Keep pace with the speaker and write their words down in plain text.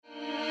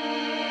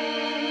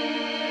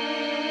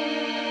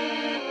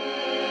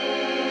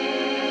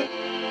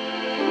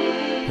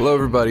Hello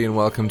everybody and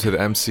welcome to the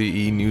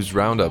MCE News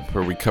Roundup,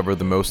 where we cover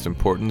the most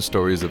important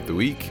stories of the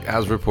week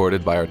as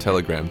reported by our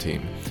Telegram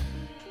team.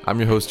 I'm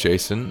your host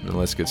Jason, and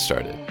let's get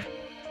started.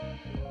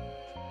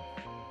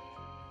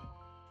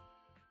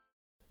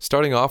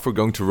 Starting off, we're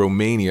going to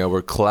Romania,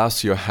 where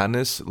Klaus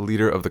Iohannis,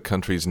 leader of the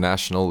country's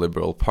National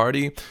Liberal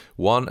Party,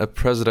 won a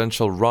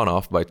presidential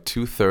runoff by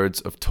 2/3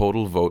 of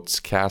total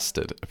votes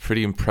casted, a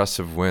pretty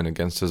impressive win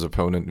against his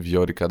opponent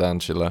Viorica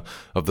Dăncilă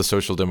of the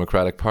Social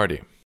Democratic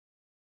Party.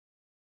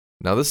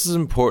 Now, this is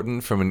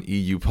important from an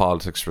EU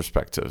politics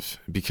perspective,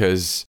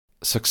 because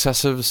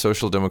successive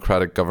social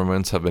democratic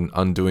governments have been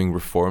undoing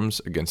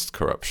reforms against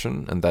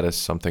corruption, and that is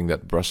something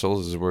that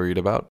Brussels is worried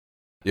about.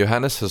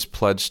 Iohannis has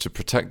pledged to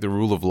protect the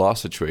rule of law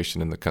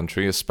situation in the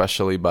country,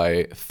 especially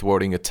by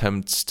thwarting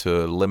attempts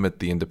to limit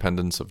the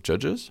independence of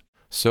judges.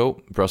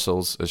 So,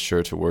 Brussels is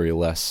sure to worry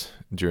less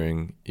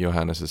during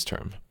Iohannis'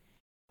 term.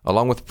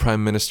 Along with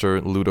Prime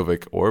Minister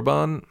Ludovic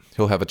Orban,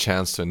 he'll have a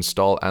chance to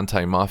install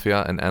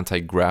anti-mafia and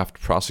anti-graft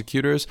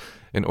prosecutors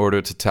in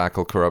order to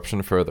tackle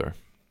corruption further.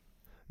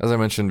 As I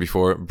mentioned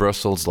before,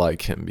 Brussels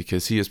like him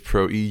because he is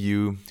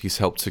pro-EU. He's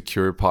helped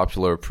secure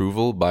popular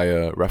approval by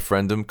a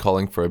referendum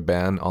calling for a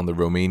ban on the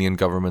Romanian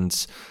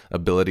government's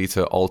ability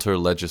to alter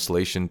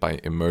legislation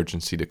by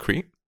emergency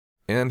decree.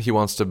 And he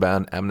wants to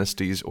ban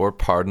amnesties or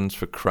pardons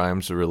for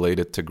crimes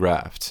related to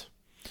graft.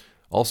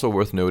 Also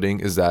worth noting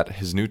is that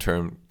his new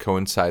term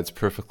coincides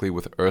perfectly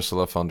with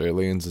Ursula von der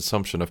Leyen's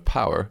assumption of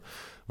power,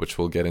 which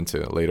we'll get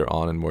into later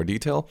on in more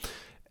detail,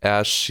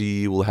 as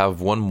she will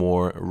have one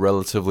more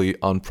relatively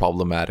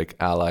unproblematic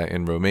ally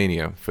in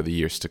Romania for the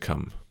years to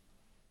come.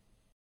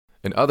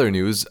 In other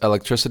news,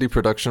 electricity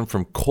production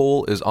from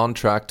coal is on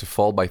track to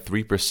fall by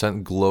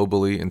 3%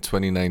 globally in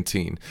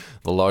 2019,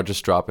 the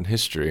largest drop in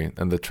history,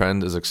 and the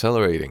trend is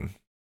accelerating.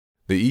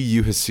 The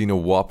EU has seen a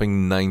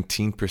whopping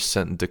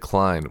 19%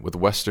 decline, with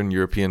Western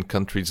European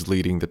countries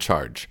leading the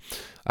charge.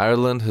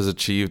 Ireland has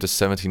achieved a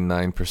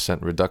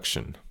 79%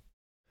 reduction.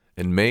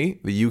 In May,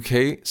 the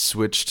UK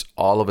switched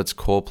all of its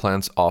coal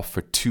plants off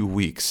for 2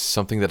 weeks,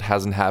 something that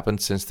hasn't happened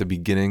since the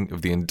beginning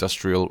of the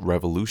Industrial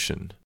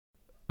Revolution.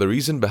 The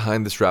reason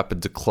behind this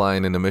rapid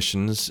decline in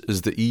emissions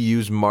is the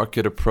EU's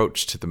market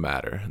approach to the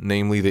matter,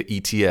 namely the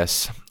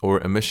ETS,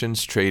 or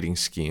Emissions Trading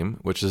Scheme,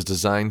 which is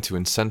designed to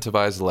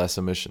incentivize less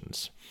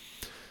emissions.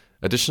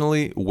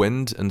 Additionally,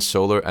 wind and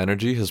solar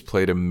energy has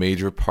played a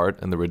major part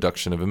in the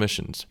reduction of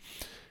emissions.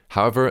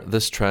 However,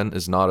 this trend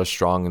is not as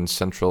strong in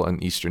Central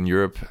and Eastern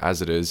Europe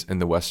as it is in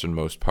the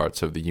westernmost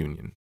parts of the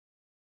Union.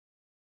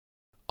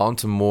 On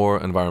to more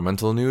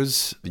environmental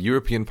news. The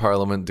European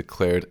Parliament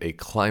declared a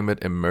climate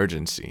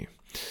emergency.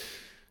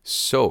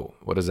 So,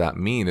 what does that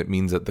mean? It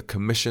means that the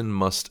Commission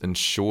must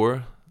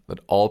ensure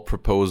that all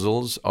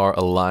proposals are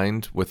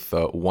aligned with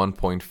the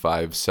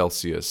 1.5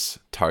 Celsius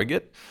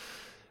target,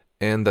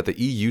 and that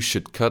the EU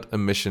should cut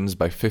emissions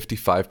by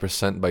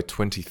 55% by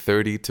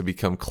 2030 to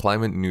become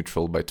climate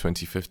neutral by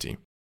 2050.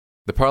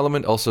 The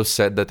Parliament also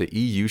said that the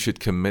EU should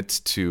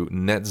commit to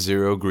net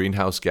zero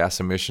greenhouse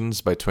gas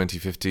emissions by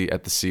 2050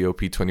 at the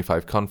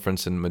COP25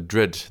 conference in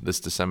Madrid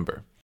this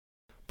December.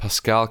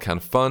 Pascal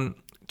Canfin,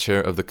 chair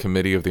of the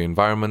Committee of the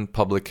Environment,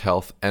 Public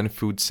Health and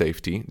Food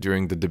Safety,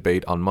 during the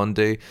debate on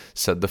Monday,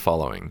 said the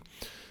following: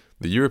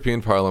 "The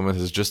European Parliament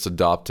has just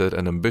adopted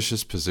an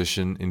ambitious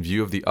position in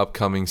view of the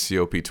upcoming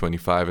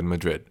COP25 in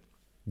Madrid.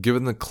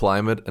 Given the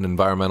climate and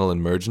environmental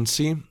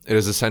emergency, it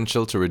is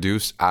essential to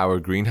reduce our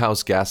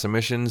greenhouse gas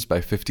emissions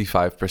by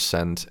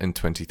 55% in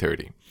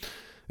 2030.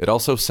 It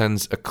also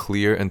sends a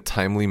clear and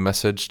timely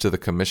message to the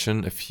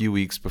Commission a few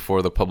weeks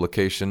before the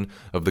publication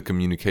of the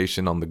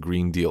communication on the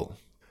Green Deal."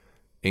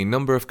 A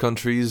number of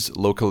countries,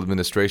 local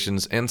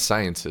administrations, and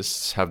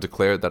scientists have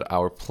declared that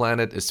our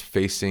planet is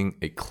facing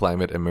a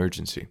climate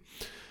emergency.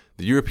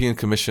 The European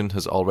Commission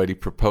has already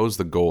proposed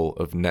the goal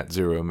of net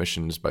zero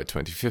emissions by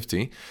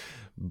 2050,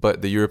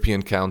 but the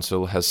European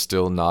Council has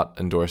still not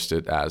endorsed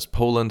it, as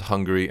Poland,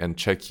 Hungary, and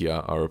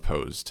Czechia are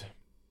opposed.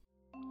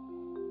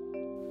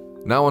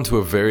 Now on to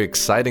a very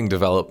exciting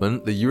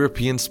development. The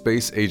European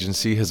Space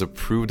Agency has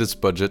approved its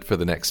budget for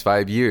the next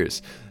 5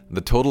 years. The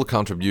total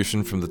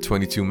contribution from the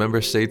 22 member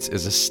states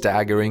is a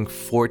staggering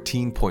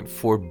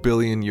 14.4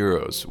 billion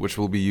euros, which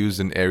will be used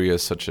in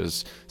areas such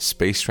as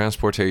space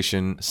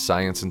transportation,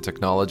 science and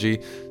technology,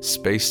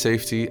 space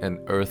safety, and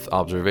Earth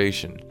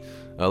observation.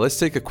 Let's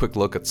take a quick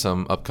look at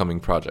some upcoming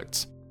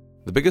projects.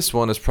 The biggest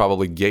one is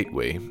probably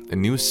Gateway, a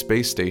new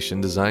space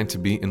station designed to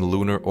be in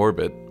lunar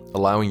orbit,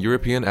 allowing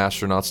European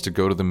astronauts to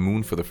go to the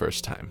moon for the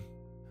first time.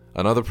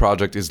 Another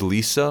project is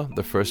LISA,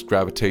 the first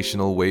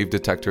gravitational wave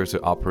detector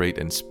to operate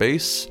in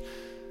space.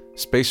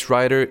 Space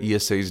Rider,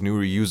 ESA's new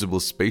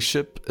reusable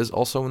spaceship, is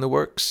also in the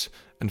works.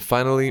 And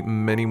finally,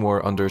 many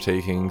more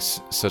undertakings,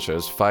 such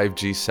as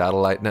 5G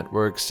satellite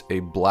networks,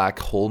 a black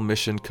hole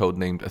mission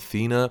codenamed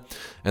Athena,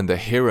 and the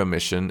Hera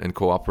mission in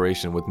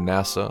cooperation with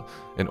NASA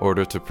in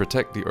order to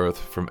protect the Earth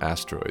from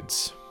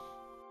asteroids.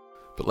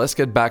 But let's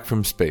get back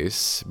from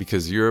space,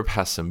 because Europe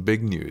has some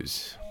big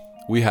news.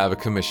 We have a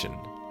commission.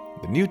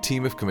 The new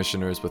team of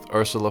commissioners with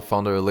Ursula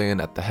von der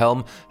Leyen at the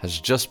helm has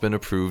just been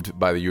approved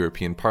by the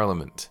European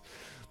Parliament.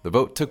 The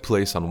vote took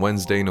place on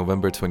Wednesday,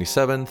 November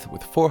 27th,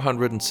 with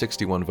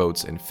 461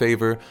 votes in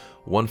favor,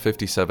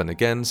 157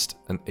 against,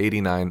 and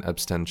 89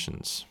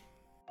 abstentions.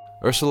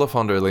 Ursula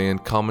von der Leyen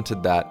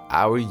commented that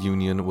our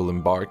union will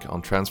embark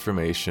on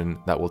transformation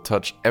that will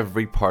touch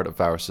every part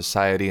of our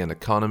society and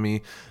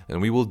economy,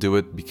 and we will do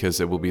it because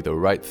it will be the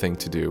right thing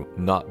to do,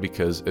 not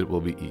because it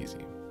will be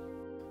easy.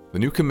 The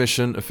new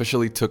commission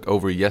officially took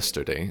over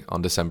yesterday,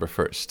 on December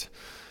 1st.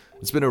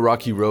 It's been a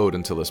rocky road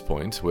until this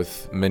point,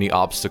 with many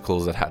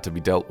obstacles that had to be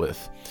dealt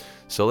with.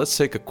 So let's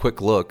take a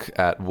quick look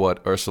at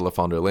what Ursula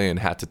von der Leyen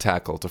had to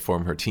tackle to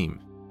form her team.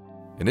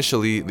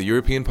 Initially, the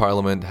European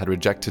Parliament had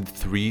rejected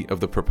 3 of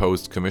the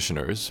proposed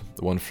commissioners,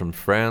 one from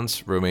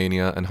France,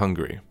 Romania, and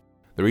Hungary.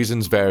 The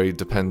reasons varied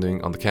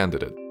depending on the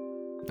candidate.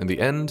 In the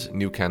end,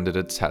 new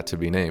candidates had to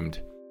be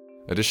named.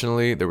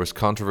 Additionally, there was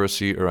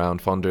controversy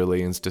around von der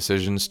Leyen's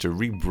decisions to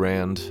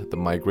rebrand the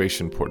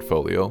migration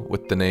portfolio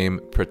with the name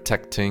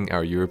Protecting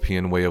Our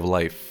European Way of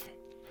Life.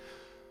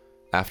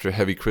 After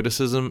heavy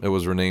criticism, it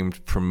was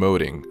renamed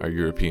Promoting Our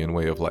European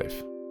Way of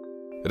Life.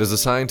 It is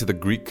assigned to the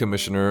Greek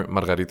commissioner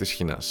Margaritis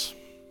Schinas.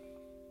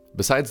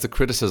 Besides the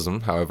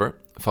criticism, however,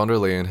 von der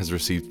Leyen has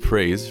received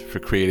praise for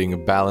creating a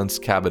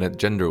balanced cabinet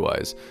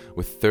gender-wise,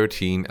 with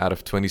 13 out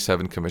of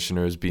 27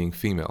 commissioners being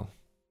female.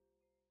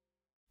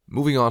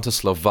 Moving on to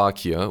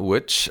Slovakia,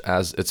 which,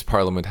 as its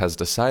parliament has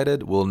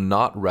decided, will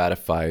not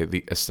ratify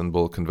the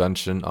Istanbul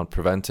Convention on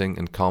Preventing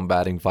and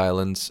Combating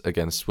Violence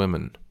against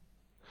Women.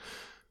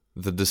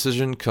 The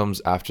decision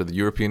comes after the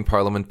European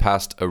Parliament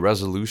passed a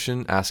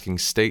resolution asking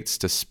states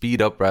to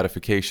speed up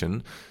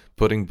ratification,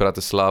 putting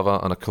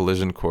Bratislava on a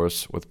collision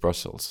course with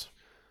Brussels.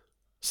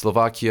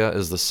 Slovakia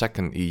is the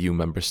second EU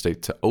member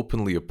state to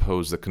openly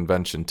oppose the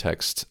convention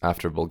text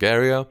after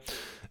Bulgaria,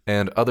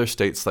 and other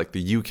states like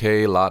the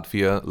UK,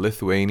 Latvia,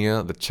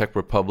 Lithuania, the Czech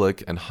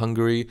Republic, and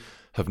Hungary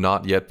have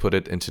not yet put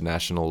it into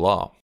national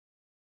law.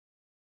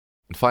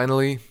 And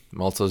finally,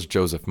 Malta's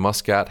Joseph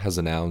Muscat has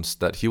announced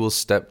that he will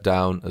step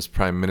down as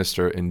Prime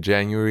Minister in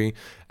January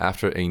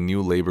after a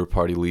new Labour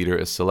Party leader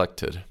is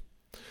selected.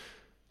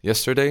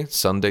 Yesterday,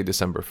 Sunday,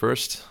 December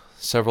 1st,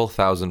 several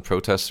thousand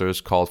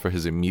protesters called for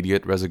his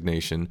immediate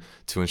resignation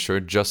to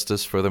ensure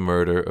justice for the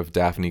murder of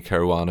Daphne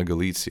Caruana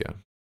Galizia.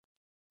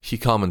 He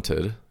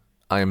commented,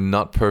 "I am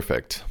not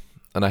perfect,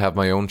 and I have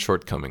my own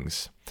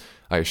shortcomings.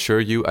 I assure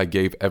you I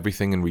gave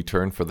everything in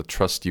return for the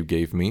trust you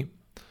gave me.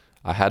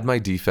 I had my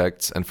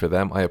defects, and for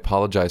them I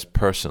apologize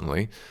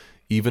personally,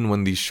 even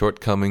when these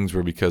shortcomings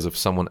were because of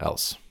someone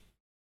else."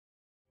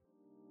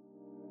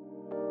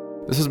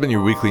 This has been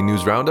your weekly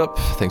news roundup.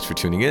 Thanks for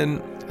tuning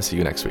in. See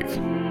you next week.